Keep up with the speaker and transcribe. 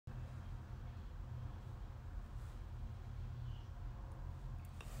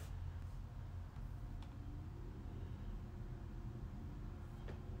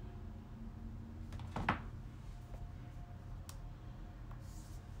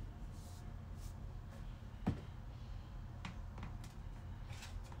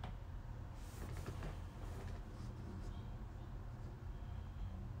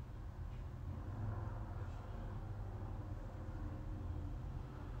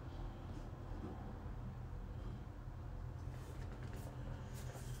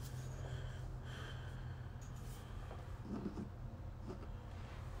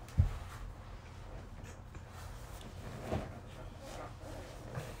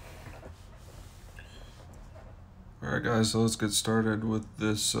Alright guys, so let's get started with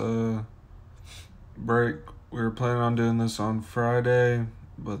this break. We were planning on doing this on Friday,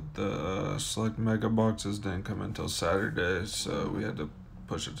 but the select mega boxes didn't come until Saturday, so we had to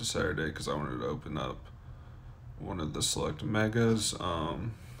push it to Saturday because I wanted to open up one of the select megas.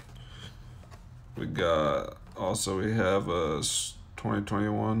 We have a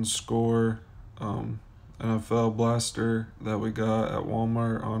 2021 score NFL blaster that we got at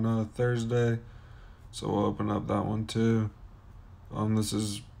Walmart on Thursday. So we'll open up that one too. This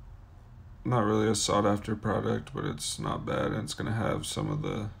is not really a sought after product, but it's not bad, and it's gonna have some of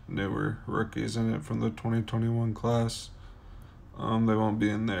the newer rookies in it from the 2021 class. They won't be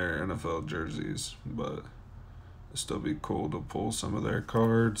in their NFL jerseys, but it'll still be cool to pull some of their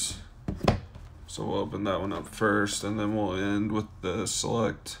cards. So we'll open that one up first, and then we'll end with the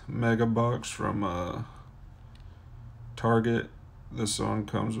select mega box from Target. This one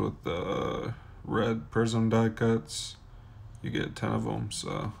comes with the red prism die cuts. You get 10 of them,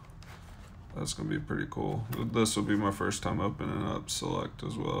 so that's gonna be pretty cool. This will be my first time opening up select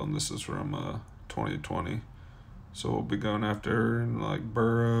as well, and this is from 2020. So we'll be going after like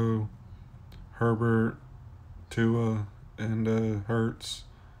Burrow, Herbert, Tua, and Hurts.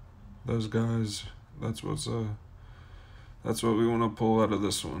 Those guys. That's what we want to pull out of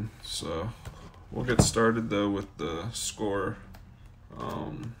this one. So we'll get started though with the score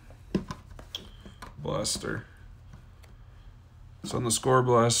blaster. So on the score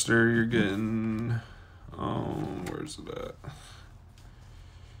blaster, you're getting where's it at?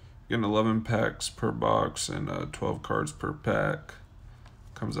 You're getting 11 packs per box and 12 cards per pack.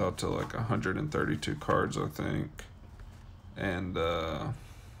 Comes out to like 132 cards, I think. And gonna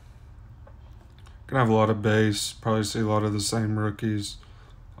have a lot of base. Probably see a lot of the same rookies.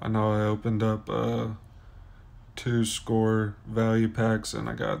 I know I opened up 2 score value packs and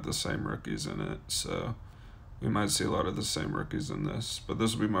I got the same rookies in it, so we might see a lot of the same rookies in this, but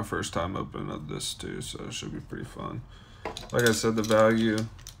this will be my first time opening up this too, so it should be pretty fun. Like I said, the value,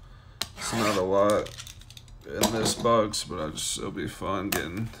 it's not a lot in this box, but it'll be fun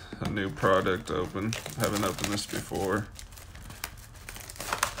getting a new product open. Haven't opened this before.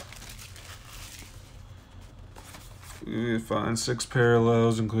 We find 6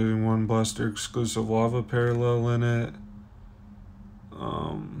 parallels, including 1 blaster exclusive lava parallel in it.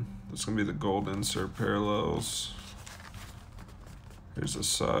 It's gonna be the gold insert parallels. Here's a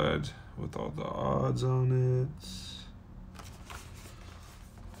side with all the odds on it.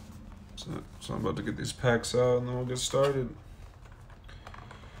 So I'm about to get these packs out, and then we'll get started.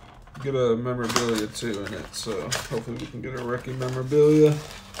 Get a memorabilia too in it, so hopefully we can get a rookie memorabilia.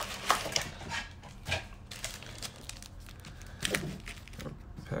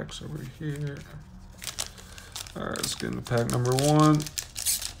 Packs over here. Alright, let's get into pack number 1.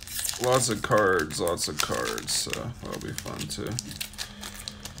 Lots of cards, so that'll be fun too.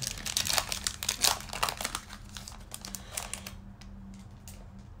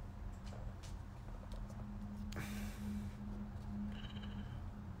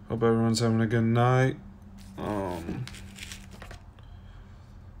 Hope everyone's having a good night.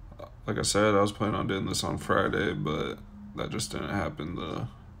 Like I said, I was planning on doing this on Friday, but that just didn't happen. The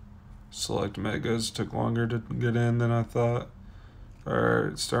select megas took longer to get in than I thought.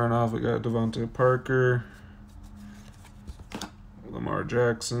 Alright, starting off, we got Devontae Parker, Lamar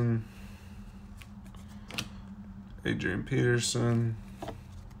Jackson, Adrian Peterson,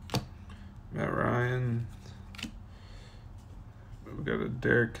 Matt Ryan. We got a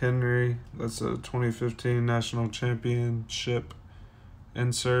Derrick Henry. That's a 2015 National Championship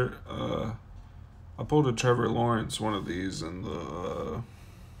insert. I pulled a Trevor Lawrence, one of these, in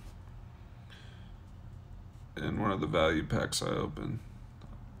one of the value packs I opened.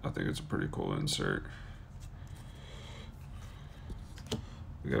 I think it's a pretty cool insert.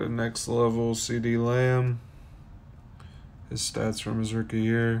 We got a next level CD Lamb. His stats from his rookie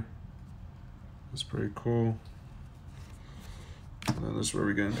year. That's pretty cool. And then this is where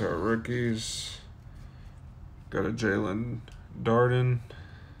we get into our rookies. Got a Jalen Darden,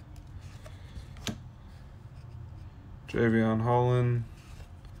 Javion Holland,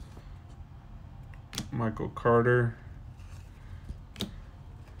 Michael Carter.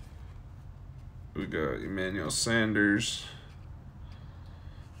 We got Emmanuel Sanders,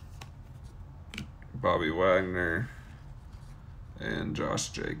 Bobby Wagner, and Josh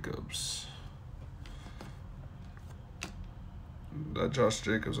Jacobs. That Josh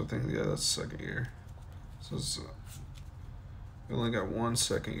Jacobs, I think, yeah, that's second year. So we only got 1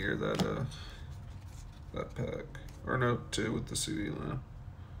 second year that pack, or no, 2 with the CD Lamb.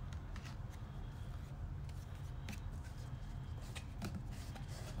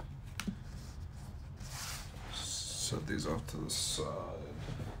 Set these off to the side.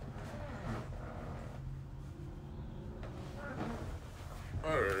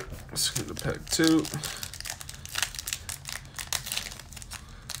 Alright, let's get to pack 2.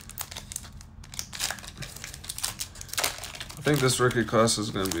 I think this rookie class is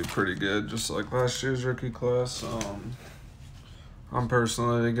going to be pretty good, just like last year's rookie class. I'm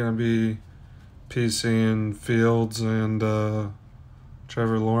personally going to be PCing Fields and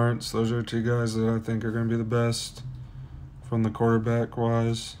Trevor Lawrence. Those are 2 guys that I think are going to be the best from the quarterback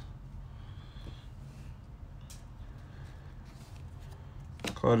wise.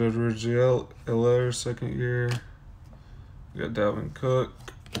 Clyde Edwards-Helaire, second year. We got Dalvin Cook,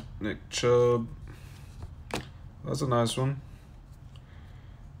 Nick Chubb. That's a nice one.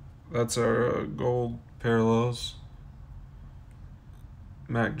 That's our gold parallels.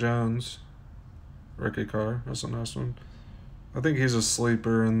 Mac Jones, rookie card. That's a nice one. I think he's a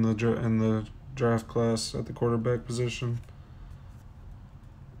sleeper in the draft class at the quarterback position.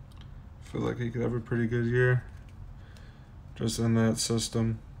 I feel like he could have a pretty good year just in that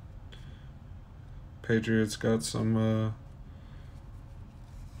system. Patriots got some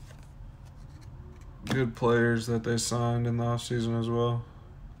good players that they signed in the offseason as well.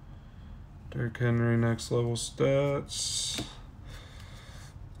 Derrick Henry, next level stats.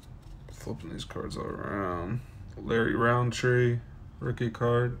 Flipping these cards all around. Larry Roundtree, rookie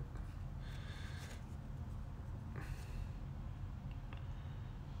card.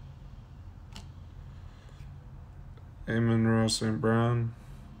 Amon-Ra St. Brown.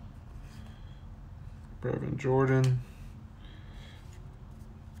 Brevin Jordan.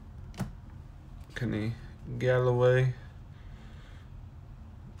 Kenny Galladay.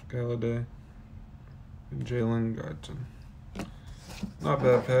 And Jalen Guyton. Not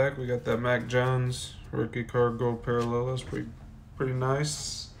bad pack. We got that Mac Jones rookie card gold parallel. That's pretty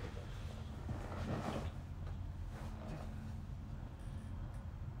nice.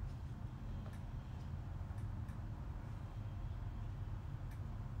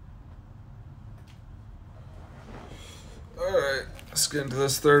 Alright, let's get into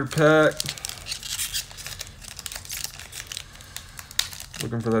this third pack.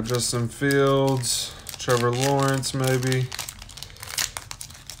 Looking for that Justin Fields, Trevor Lawrence maybe.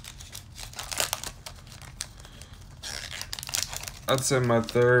 I'd say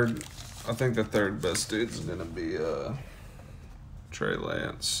I think the third best dude's gonna be Trey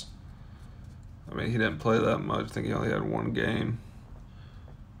Lance. I mean, he didn't play that much. I think he only had 1 game,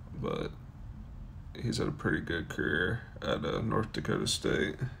 but he's had a pretty good career at North Dakota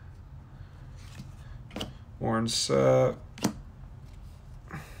State. Warren Sapp,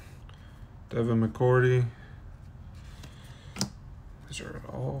 Devin McCourty. These are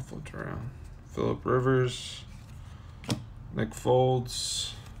all flipped around. Phillip Rivers, Nick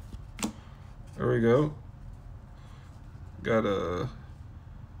Foles. There we go. Got a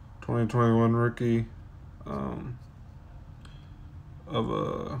 2021 rookie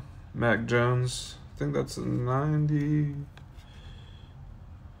of Mac Jones. I think that's a 90.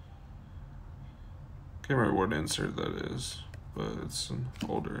 Can't remember what insert that is, but it's an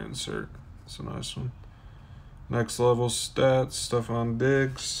older insert. It's a nice one. Next level stats, Stephon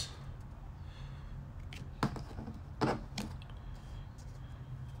Diggs.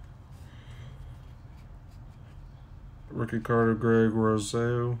 Rookie card of Greg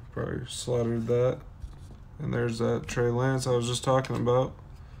Roseo, probably slaughtered that. And there's that Trey Lance I was just talking about.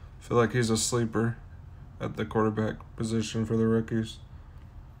 I feel like he's a sleeper at the quarterback position for the rookies.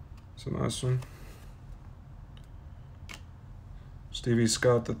 It's a nice one. Stevie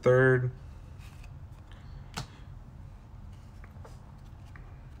Scott III.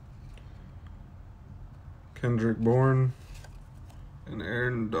 Kendrick Bourne. And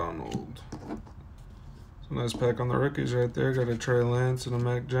Aaron Donald. It's a nice pack on the rookies right there. Got a Trey Lance and a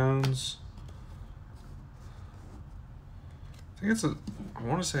Mac Jones. I think it's I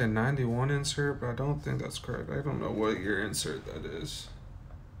want to say a 91 insert, but I don't think that's correct. I don't know what year insert that is.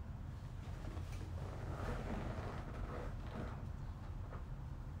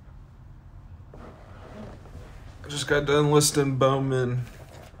 I just got done listing Bowman.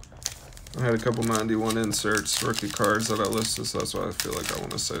 I had a couple 91 inserts, rookie cards that I listed, so that's why I feel like I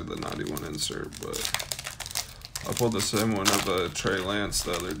want to save the 91 insert, but I pulled the same one of Trey Lance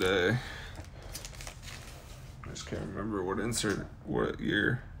the other day. I just can't remember what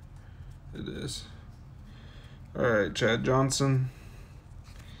year it is. All right, Chad Johnson.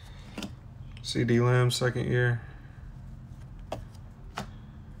 CD Lamb, second year.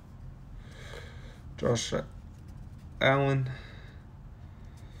 Josh Allen.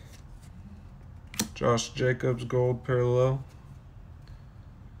 Josh Jacobs, gold parallel.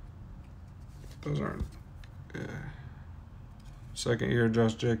 Those aren't, yeah. Second year,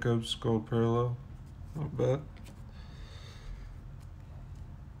 Josh Jacobs, gold parallel. Not bad.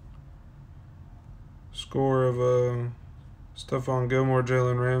 Score of Stephon Gilmore,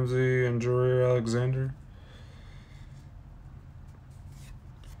 Jalen Ramsey, and Jareer Alexander.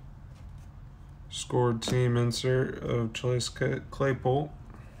 Scored team insert of Chase Claypool.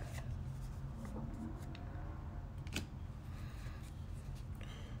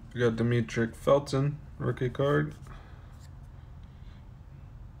 We got Demetric Felton, rookie card.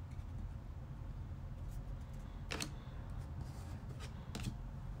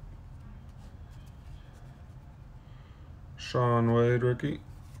 Sean Wade, rookie.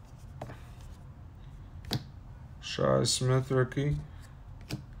 Shi Smith, rookie.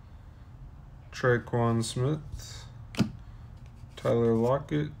 Traquan Smith, Tyler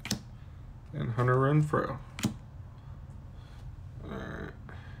Lockett, and Hunter Renfrow. Alright.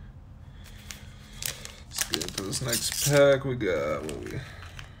 Let's get into this next pack. We got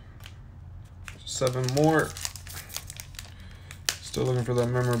 7 more. Still looking for that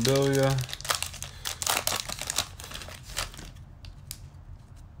memorabilia.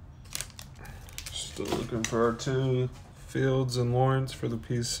 Still looking for our 2 Fields and Lawrence for the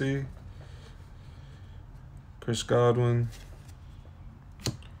PC. Chris Godwin,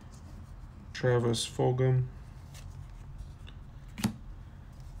 Travis Fulgham,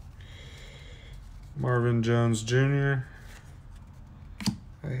 Marvin Jones Jr.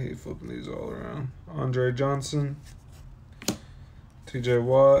 I hate flipping these all around. Andre Johnson, TJ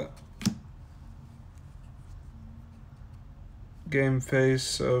Watt, game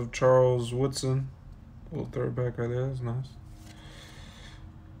face of Charles Woodson. Little throwback right there, that's nice.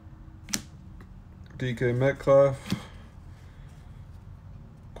 DK Metcalf,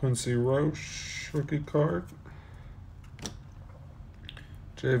 Quincy Roche, rookie card.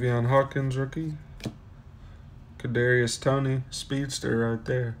 Javion Hawkins, rookie. Kadarius Toney, speedster right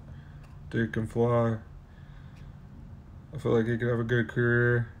there. Dude can fly. I feel like he could have a good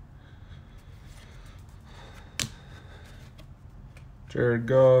career. Jared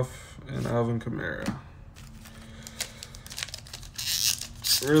Goff and Alvin Kamara.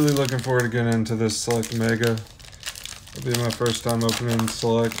 Really looking forward to getting into this Select Mega. It'll be my first time opening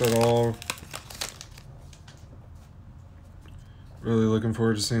Select at all. Really looking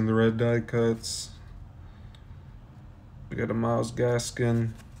forward to seeing the red die cuts. We got a Myles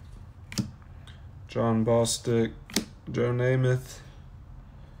Gaskin, John Bostic, Joe Namath,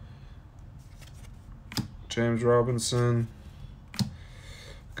 James Robinson.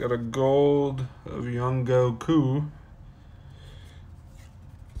 Got a gold of Young Goku.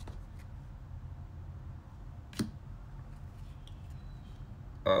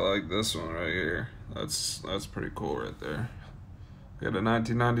 I like this one right here. That's pretty cool right there. We got a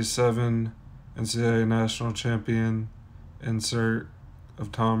 1997 NCAA National Champion insert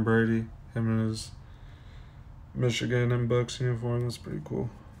of Tom Brady. Him in his Michigan and Bucks uniform. That's pretty cool.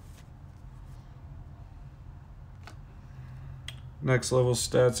 Next level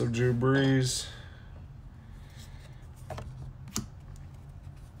stats of Drew Brees.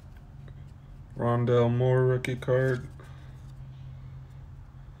 Rondell Moore rookie card.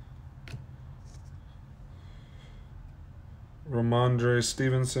 Ramondre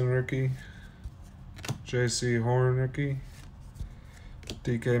Stevenson rookie. J.C. Horn rookie.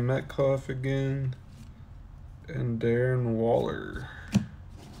 DK Metcalf again. And Darren Waller.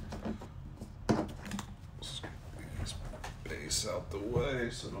 Let's get his base out the way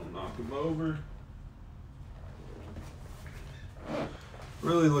so don't knock him over.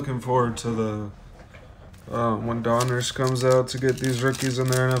 Really looking forward to the when Donruss comes out to get these rookies in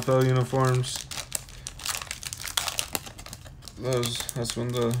their NFL uniforms. That's when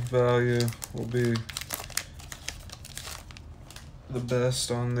the value will be the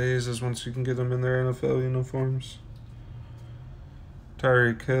best on these, is once you can get them in their NFL uniforms.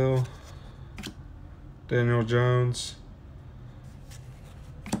 Tyreek Hill, Daniel Jones,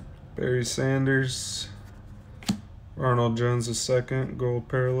 Barry Sanders, Ronald Jones II, gold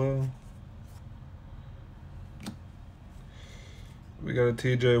parallel. We got a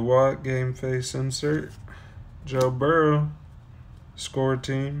TJ Watt game face insert. Joe Burrow, score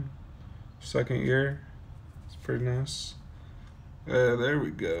team, second year. It's pretty nice. Yeah, there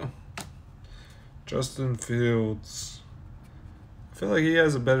we go. Justin Fields. I feel like he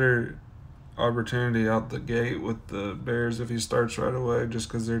has a better opportunity out the gate with the Bears if he starts right away, just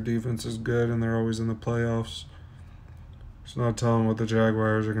because their defense is good and they're always in the playoffs. It's not telling what the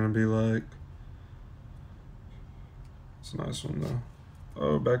Jaguars are going to be like. It's a nice one, though.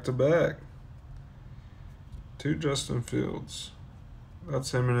 Oh, back to back. 2 Justin Fields.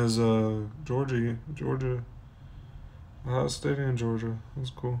 That's him and his Georgia Ohio State and Georgia.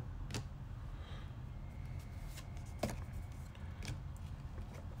 That's cool.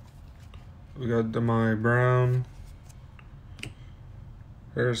 We got Damari Brown,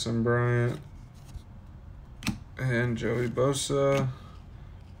 Harrison Bryant, and Joey Bosa,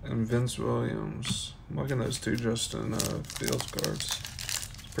 and Vince Williams. I'm liking those two Justin Fields cards.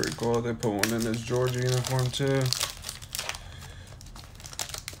 It's pretty cool. They put one in his Georgia uniform too.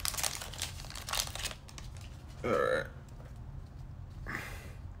 Alright.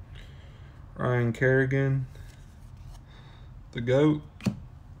 Ryan Kerrigan, the GOAT,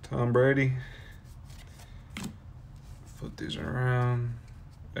 Tom Brady. Flip these around.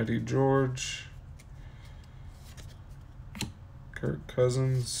 Eddie George, Kirk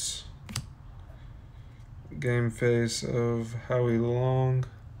Cousins, game face of Howie Long.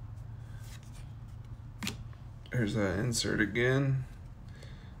 Here's that insert again.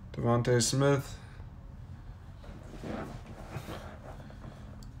 Devontae Smith.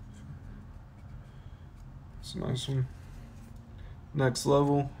 It's a nice one. Next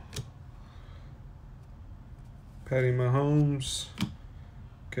level. Patty Mahomes.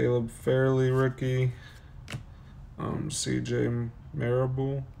 Caleb Fairley, rookie. CJ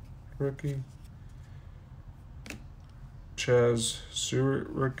Marable, rookie. Chaz Stewart,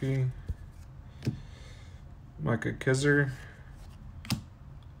 rookie. Micah Kizzer.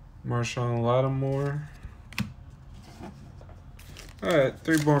 Marshawn Lattimore. Alright,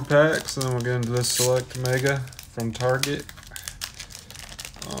 3 more packs, and then we'll get into this select mega from Target.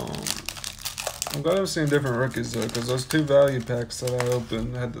 I'm glad I'm seeing different rookies though, because those 2 value packs that I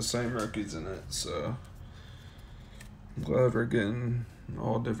opened had the same rookies in it, so I'm glad we're getting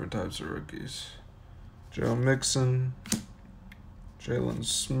all different types of rookies. Joe Mixon, Jalen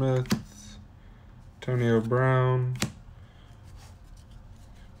Smith, Antonio Brown,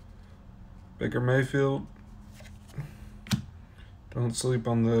 Baker Mayfield. Don't sleep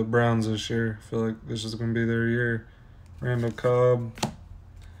on the Browns this year. I feel like this is going to be their year. Randall Cobb.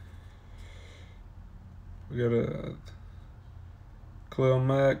 We got a Khalil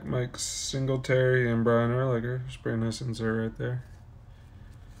Mack, Mike Singletary, and Brian Urlacher. It's a pretty nice insert right there.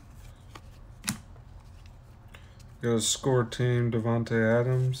 We got a score team, Devontae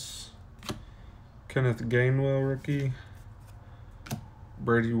Adams, Kenneth Gainwell, rookie,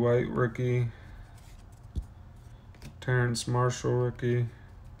 Brady White, rookie, Terrence Marshall, rookie.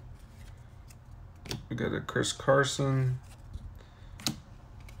 We got a Chris Carson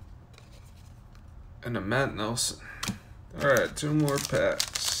and a Matt Nelson. Alright, 2 more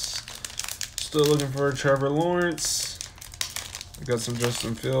packs. Still looking for a Trevor Lawrence. We got some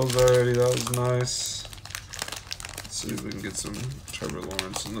Justin Fields already. That was nice. Let's see if we can get some Trevor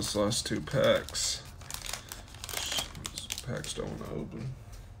Lawrence in this last 2 packs. These packs don't want to open.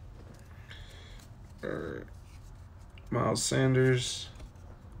 Alright. Miles Sanders.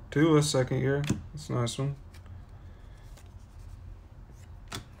 Tua, second year. That's a nice one.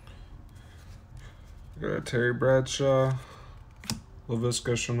 We got Terry Bradshaw.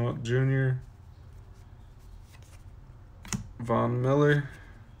 Laviska Shenault Jr. Von Miller.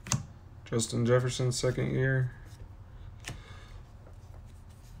 Justin Jefferson, second year.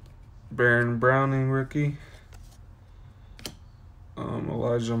 Baron Browning, rookie.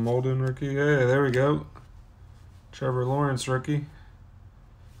 Elijah Molden, rookie. Hey, there we go. Trevor Lawrence, rookie.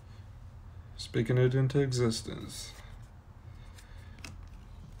 Speaking it into existence.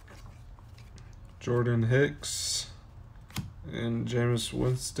 Jordan Hicks and Jameis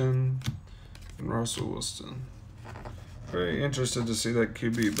Winston and Russell Wilson. Very interested to see that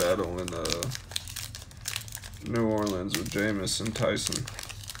QB battle in New Orleans with Jameis and Tyson.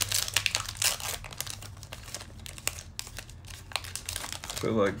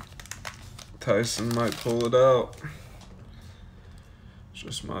 Feel like Tyson might pull it out. It's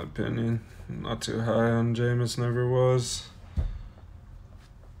just my opinion. I'm not too high on Jameis, never was.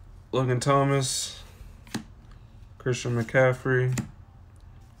 Logan Thomas, Christian McCaffrey,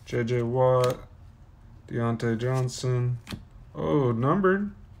 J.J. Watt, Deontay Johnson. Oh,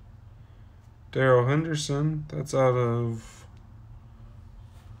 numbered. Darrell Henderson. That's out of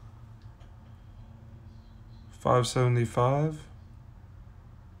 575.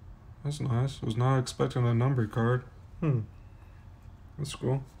 That's nice. Was not expecting a numbered card. That's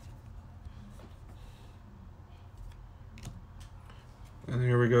cool. And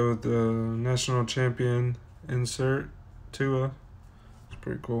here we go with the national champion insert, Tua. It's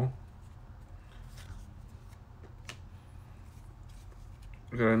pretty cool.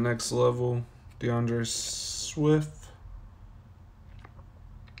 We got a next level, DeAndre Swift.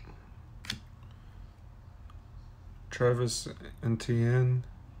 Travis Etienne.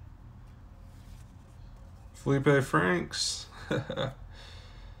 Felipe Franks. There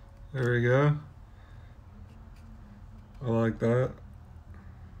we go. I like that.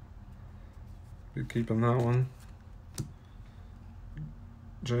 Be keeping that one.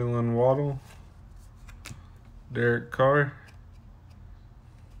 Jalen Waddle. Derek Carr.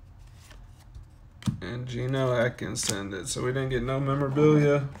 And Geno Atkinson. So we didn't get no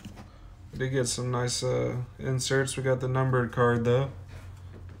memorabilia. We did get some nice inserts. We got the numbered card though.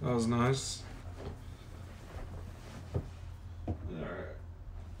 That was nice. Alright.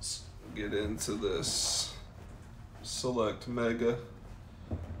 Let's get into this Select Mega.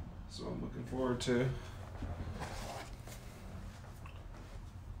 That's what I'm looking forward to.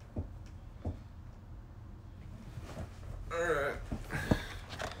 Alright.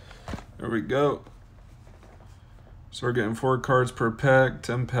 There we go. So we're getting 4 cards per pack,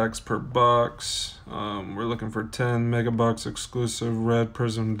 10 packs per box. We're looking for 10 Mega Box exclusive red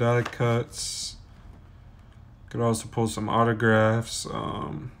prism die cuts. Could also pull some autographs.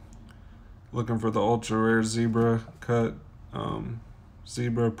 Looking for the ultra rare zebra cut,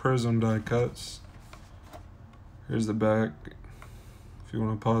 zebra prism die cuts. Here's the back. If you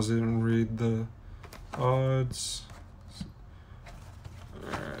want to pause it and read the odds.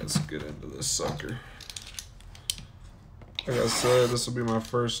 Alright, let's get into this sucker. Like I said, this will be my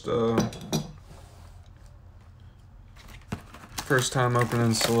first time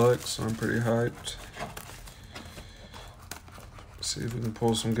opening Select, so I'm pretty hyped. See if we can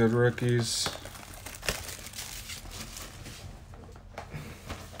pull some good rookies.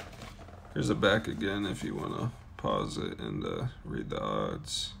 Here's the back again if you want to pause it and read the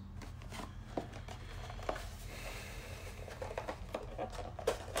odds.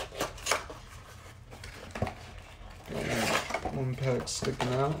 One pack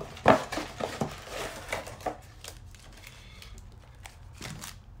sticking out.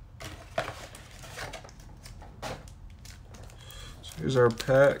 So here's our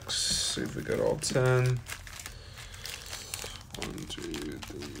packs. See if we got all 10. 1, 2,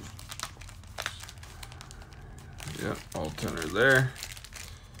 3. Yep, all 10 are there.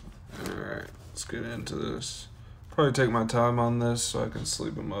 Alright, let's get into this. Probably take my time on this so I can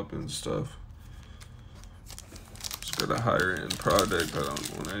sleep them up and stuff. Got a higher end product. I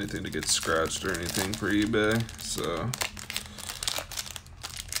don't want anything to get scratched or anything for eBay, so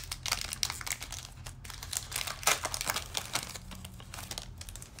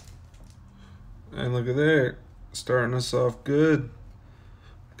and look at that, starting us off good.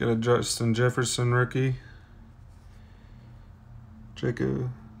 Got a Justin Jefferson rookie. Jacob,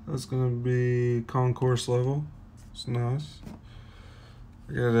 that's gonna be concourse level. It's nice.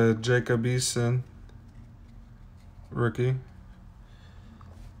 We got a Jacob Eason rookie.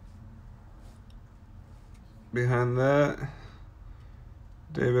 Behind that,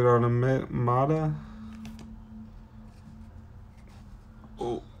 David Automata.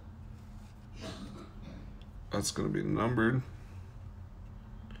 Oh, that's gonna be numbered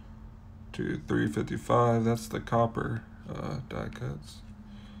to 355. That's the copper die cuts.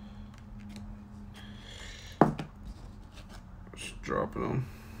 Just dropping them.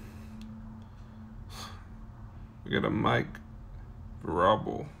 We got a Mike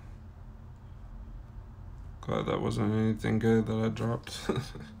Verabel. Glad that wasn't anything good that I dropped.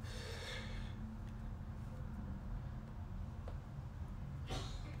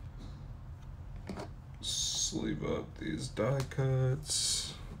 Sleeve up these die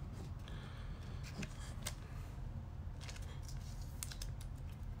cuts.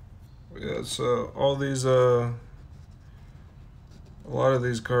 Yeah, so all these a lot of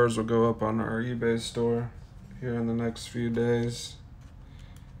these cards will go up on our eBay store here in the next few days.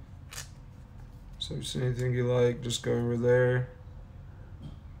 So if you see anything you like, just go over there.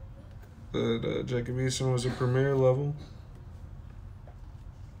 The Jacob Eason was a premier level.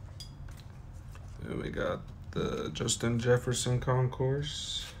 And we got the Justin Jefferson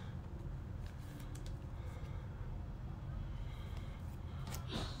concourse.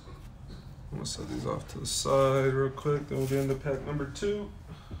 I'm gonna set these off to the side real quick, then we'll get into pack number 2.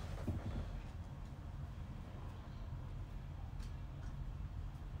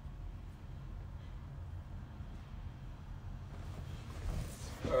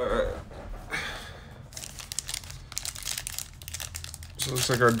 Alright. So it looks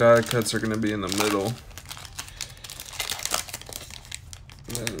like our die cuts are gonna be in the middle.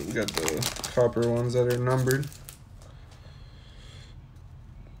 And then we got the copper ones that are numbered.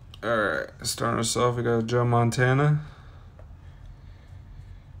 Alright, starting us off, we got Joe Montana.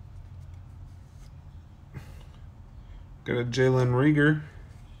 Got a Jalen Reagor.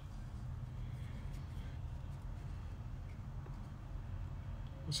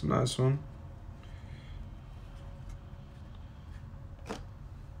 That's a nice one.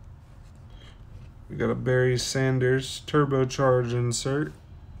 got a Barry Sanders turbocharged insert.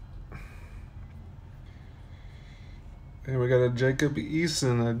 And we got a Jacob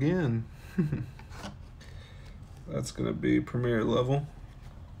Eason again. That's going to be premier level.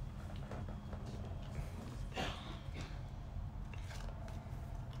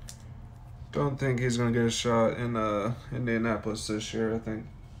 Don't think he's going to get a shot in Indianapolis this year. I think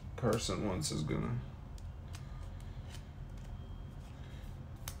Carson Wentz is going to.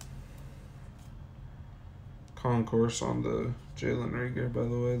 Concourse on the Jalen Reagor, by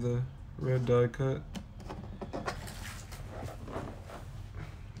the way, the red die cut.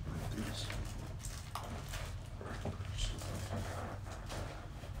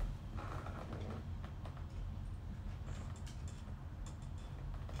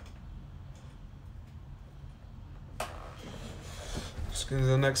 Let's get to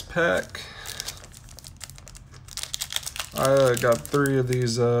the next pack. I got three of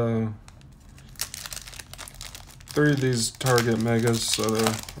these Target Megas, so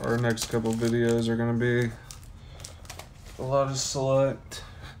our next couple videos are going to be a lot of select.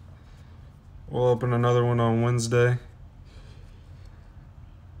 We'll open another one on Wednesday.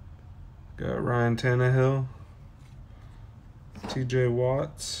 Got Ryan Tannehill, TJ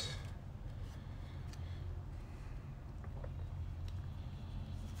Watts,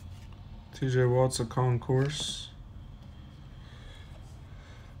 a concourse.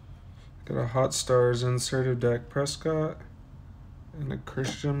 Got a Hot Stars insert of Dak Prescott and a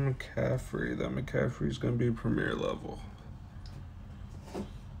Christian McCaffrey. That McCaffrey's going to be premier level.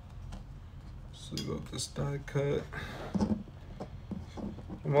 See about this die cut.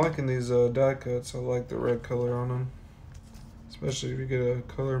 I'm liking these die cuts. I like the red color on them, especially if you get a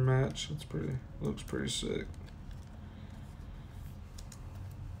color match. It's looks pretty sick.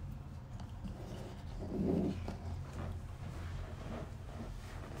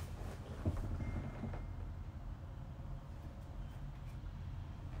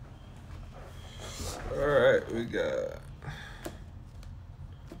 Alright, we got.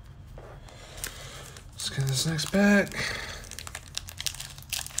 Let's get this next pack.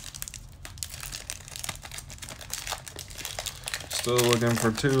 Still looking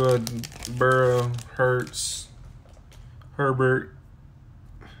for Tua, Burrow, Hurts, Herbert.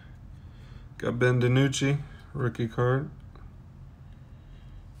 Got Ben DiNucci, rookie card.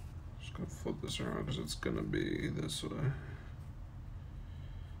 Just gonna flip this around because it's gonna be this way.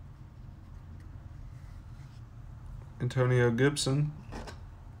 Antonio Gibson,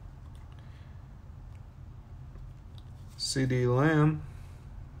 CD Lamb.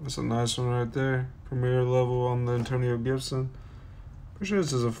 That's a nice one right there. Premier level on the Antonio Gibson. Pretty sure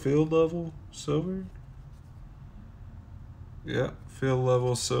this is a field level silver. Yeah, field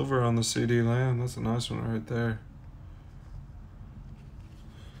level silver on the CD Lamb. That's a nice one right there.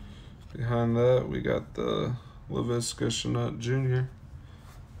 Behind that, we got the Laviska Shenault Jr.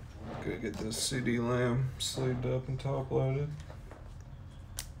 Gonna get this CD Lamb sleeved up and top loaded.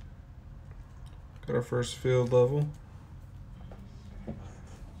 Got our first field level.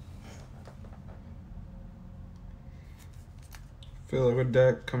 Feel like with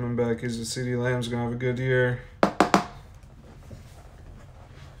Dak coming back, he's a CD Lamb's gonna have a good year. Let's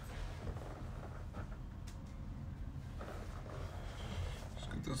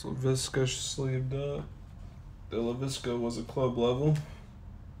get this Laviska sleeved up. The Laviska was a club level.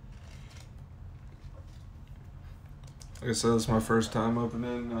 Like I said, it's my first time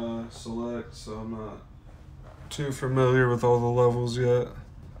opening Select, so I'm not too familiar with all the levels yet.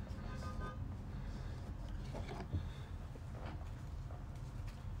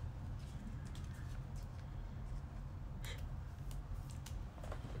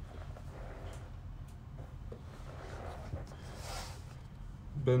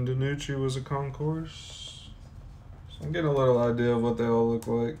 Ben DiNucci was a concourse. So I'm getting a little idea of what they all look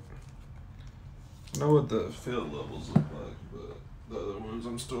like. I know what the field levels look like, but the other ones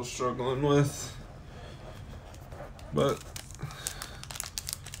I'm still struggling with. But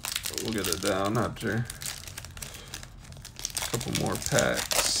we'll get it down after a couple more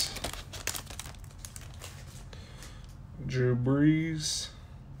packs. Drew Brees.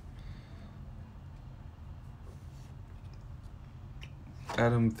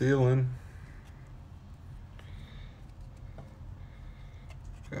 Adam Thielen.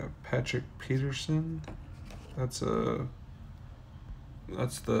 Got Patrick Peterson. That's the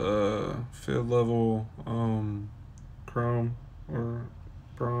field level chrome or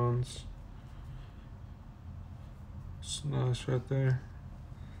bronze. It's nice right there.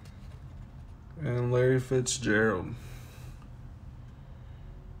 And Larry Fitzgerald.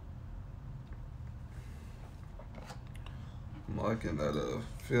 I'm liking that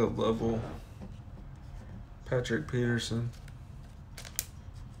field level Patrick Peterson.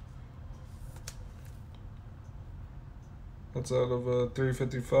 That's out of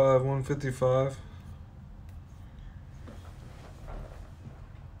 355, 155.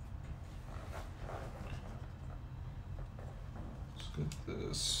 Let's get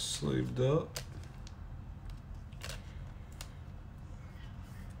this sleeved up.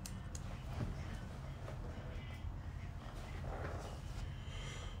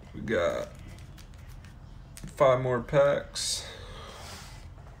 We got 5 more packs.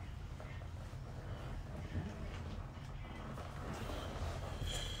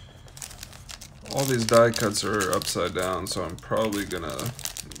 All these die cuts are upside down, so I'm probably gonna,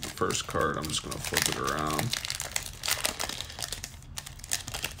 the first card, I'm just gonna flip it around.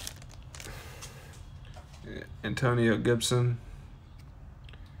 Antonio Gibson.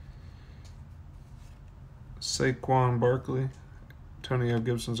 Saquon Barkley. Antonio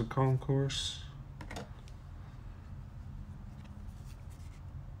Gibson's a concourse.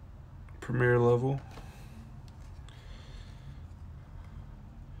 Premier level.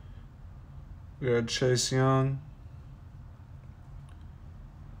 We got Chase Young.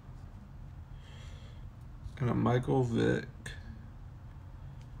 And a Michael Vick.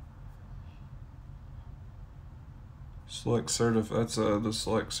 Select certified. That's the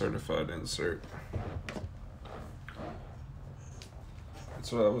select certified insert.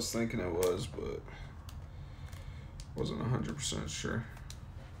 That's what I was thinking it was, but wasn't 100% sure.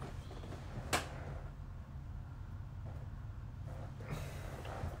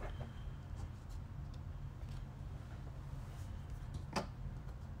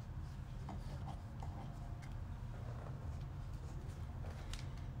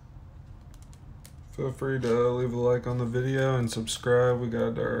 Feel free to leave a like on the video and subscribe. We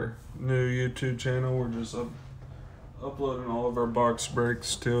got our new YouTube channel. We're just uploading all of our box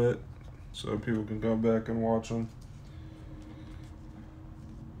breaks to it so people can go back and watch them.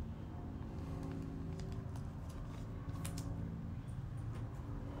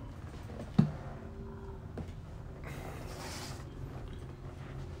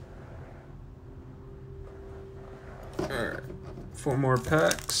 Alright, 4 more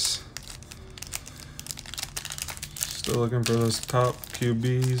packs. Still looking for those top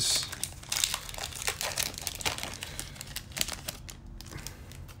QBs.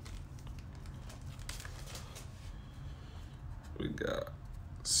 We got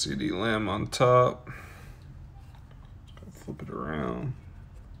CeeDee Lamb on top. Flip it around.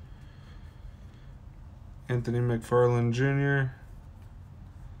 Anthony McFarland Jr.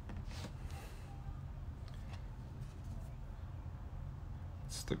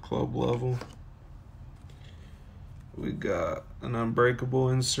 It's the club level. We got an unbreakable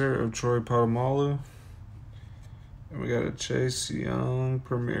insert of Troy Polamalu. And we got a Chase Young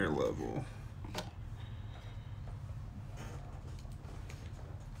Premier level.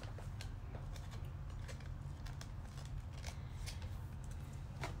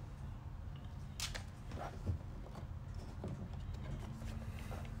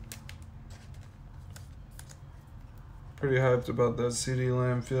 Pretty hyped about that CeeDee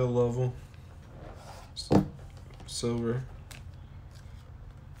Lamb field level. Silver.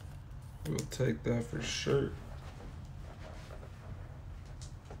 We'll take that for sure.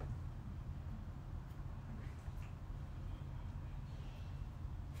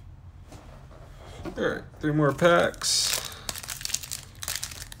 Alright, 3 more packs.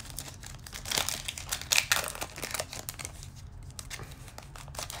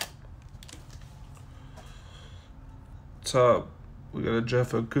 Top, we got a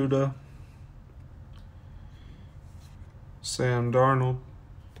Jeff Okudah. Sam Darnold.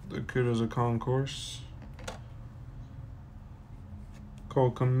 The Okudah's a concourse.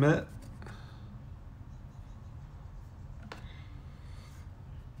 Cole Kmet.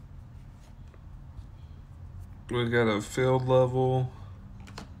 We got a field level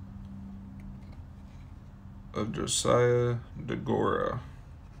of Josiah DeGora.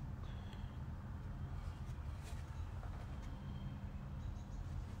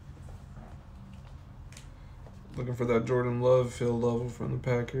 Looking for that Jordan Love field level from the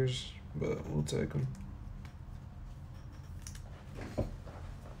Packers, but we'll take them.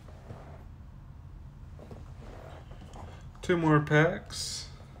 Two more packs.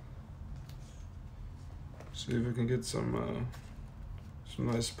 See if we can get some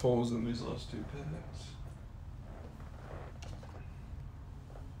nice pulls in these last 2 packs.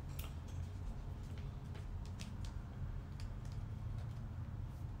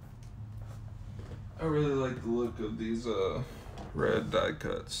 I really like the look of these red die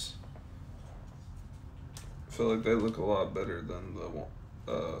cuts. I feel like they look a lot better than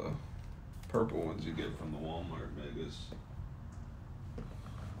the purple ones you get from the Walmart Megas.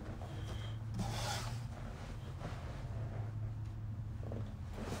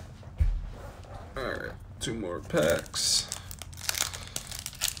 Alright, 2 more packs.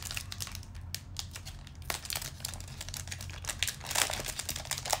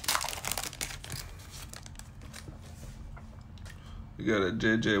 We got a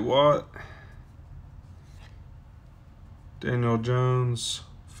J.J. Watt, Daniel Jones,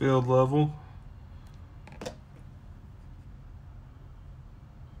 field level.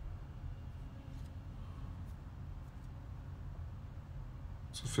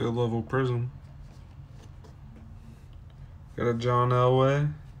 It's a field level prism. Got a John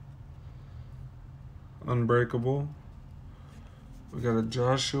Elway, unbreakable. We got a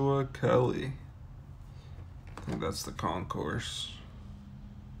Joshua Kelly. I think that's the concourse.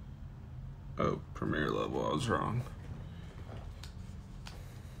 Oh, premier level, I was wrong.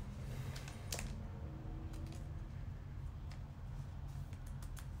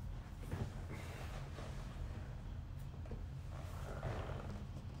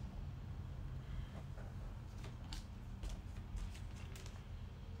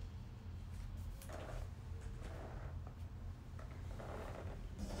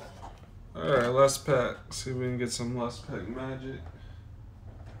 Alright, last pack. See if we can get some last pack magic.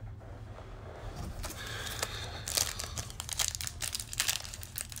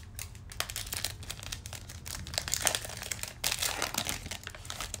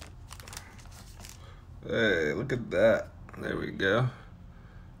 Hey, look at that. There we go.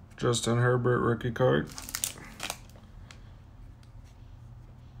 Justin Herbert rookie card.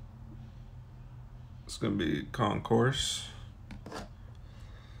 It's going to be concourse.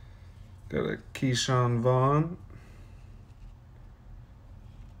 Got a Keyshawn Vaughn.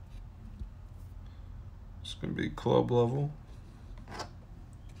 It's going to be club level.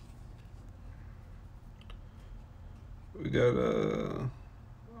 We got a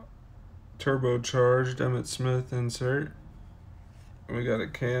turbocharged Emmitt Smith insert. And we got a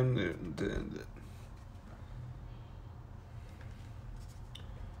Cam Newton to end it.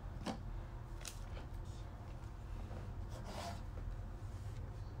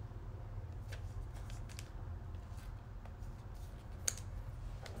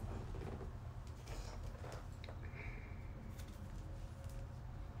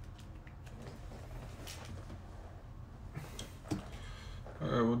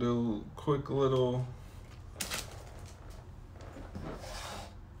 Alright, we'll do a quick little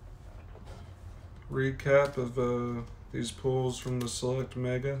recap of these pulls from the Select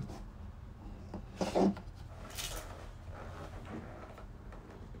Mega.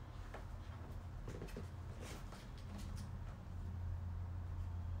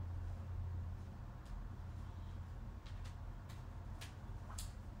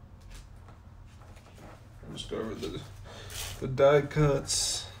 Just go over the die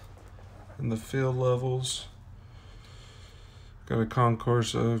cuts and the field levels. Got a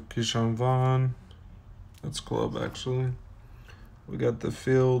concourse of Keyshawn Vaughn. That's club actually. We got the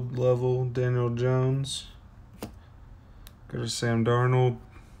field level Daniel Jones. Got a Sam Darnold.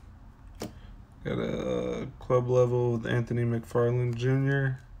 Got a club level with Anthony McFarland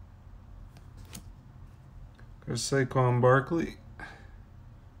Jr. Got a Saquon Barkley.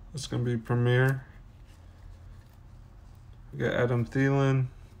 That's gonna be premier. We got Adam Thielen.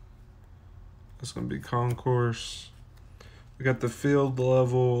 That's going to be concourse. We got the field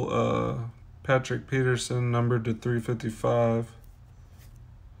level Patrick Peterson, numbered to 355.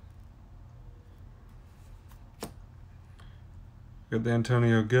 We got the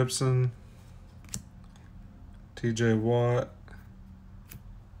Antonio Gibson, TJ Watt,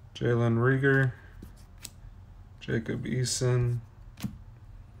 Jalen Reagor, Jacob Eason,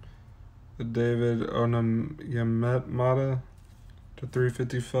 the David Onyemata to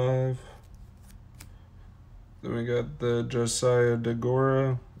 355. Then we got the Josiah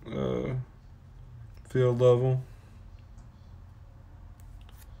DeGora field level.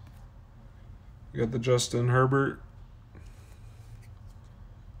 We got the Justin Herbert.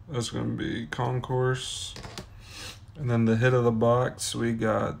 That's going to be concourse. And then the hit of the box, we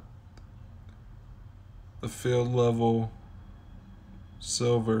got the field level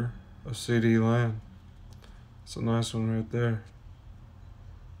silver of CD Lamb. It's a nice one right there.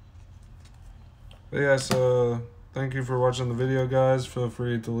 But yeah, so thank you for watching the video, guys. Feel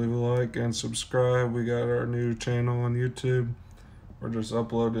free to leave a like and subscribe. We got our new channel on YouTube. We're just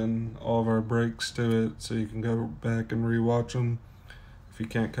uploading all of our breaks to it, so you can go back and rewatch them if you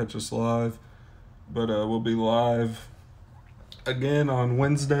can't catch us live. But we'll be live again on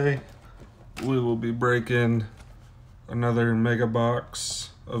Wednesday. We will be breaking another mega box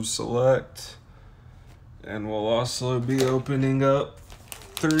of Select. And we'll also be opening up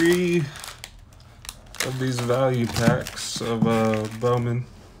 3 of these value packs of Bowman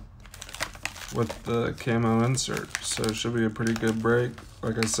with the camo insert. So it should be a pretty good break.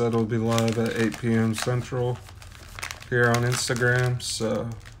 Like I said, it'll be live at 8 p.m. Central here on Instagram. So,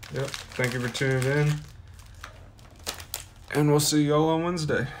 yep, thank you for tuning in. And we'll see y'all on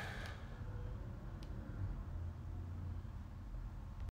Wednesday.